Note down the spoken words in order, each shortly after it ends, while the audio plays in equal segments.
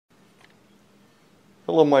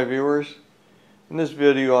Hello my viewers. In this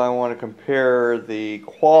video I want to compare the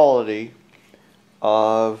quality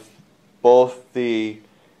of both the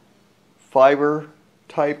fiber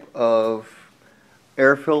type of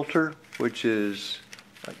air filter, which is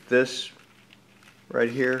like this right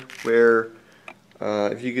here, where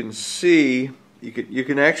if you can see, you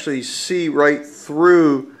can actually see right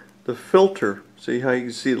through the filter. See how you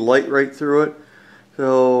can see the light right through it?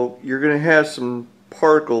 So you're going to have some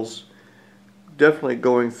particles definitely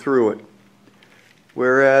going through it.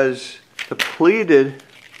 Whereas the pleated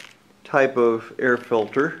type of air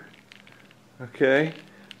filter, okay,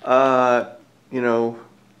 you know,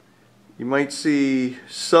 you might see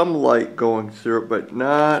some light going through it, but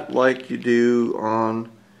not like you do on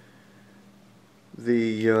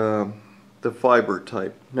the fiber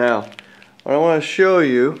type. Now, what I want to show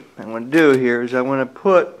you, I want to do here is I want to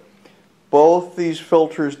put both these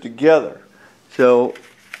filters together. So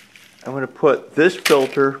I'm going to put this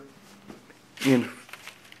filter in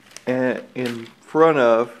front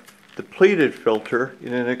of the pleated filter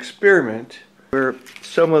in an experiment where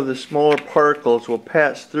some of the smaller particles will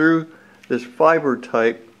pass through this fiber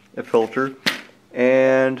type of filter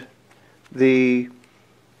and the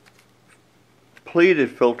pleated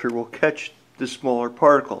filter will catch the smaller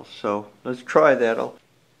particles. So let's try that.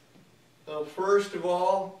 So first of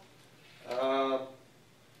all, I'll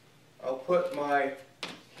put my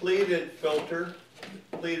pleated filter,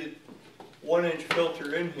 pleated 1-inch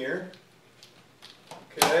filter in here.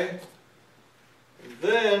 Okay. And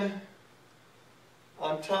then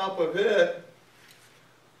on top of it,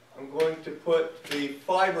 I'm going to put the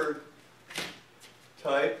fiber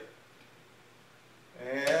type,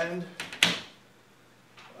 and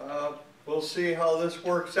we'll see how this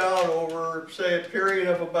works out over, say, a period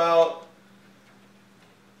of about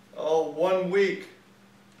 1 week.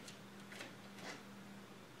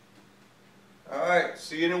 Alright,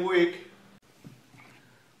 see you in a week.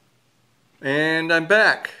 And I'm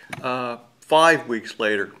back 5 weeks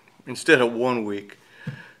later instead of 1 week.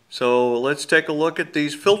 So let's take a look at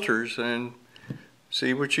these filters and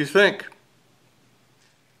see what you think.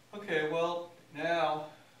 Okay, well, now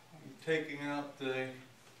I'm taking out the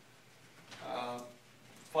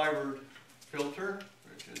fibered filter,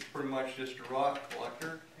 which is pretty much just a rock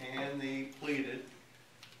collector, and the pleated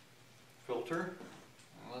filter.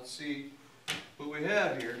 Now let's see what we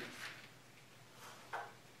have here.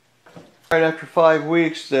 Right after 5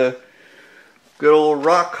 weeks, the good old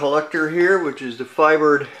rock collector here, which is the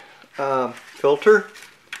fibered filter,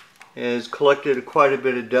 has collected quite a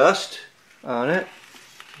bit of dust on it.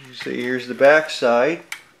 You see, here's the back side.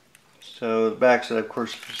 So the back side, of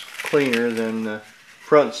course, is cleaner than the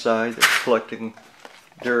front side that's collecting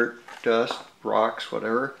dirt, dust, rocks,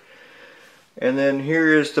 whatever. And then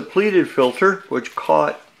here is the pleated filter, which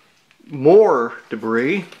caught more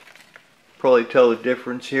debris. Probably tell the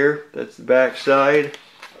difference here. That's the back side,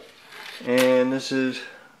 and this is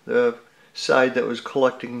the side that was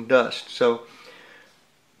collecting dust. So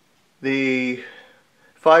the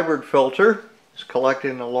fibered filter is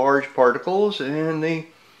collecting the large particles, and the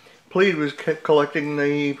pleat was collecting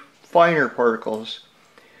the finer particles.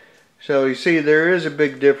 So you see there is a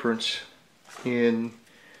big difference in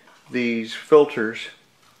these filters,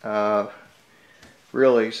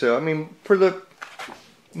 really. So I mean, for the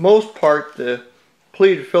most part, the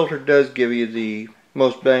pleated filter does give you the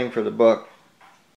most bang for the buck.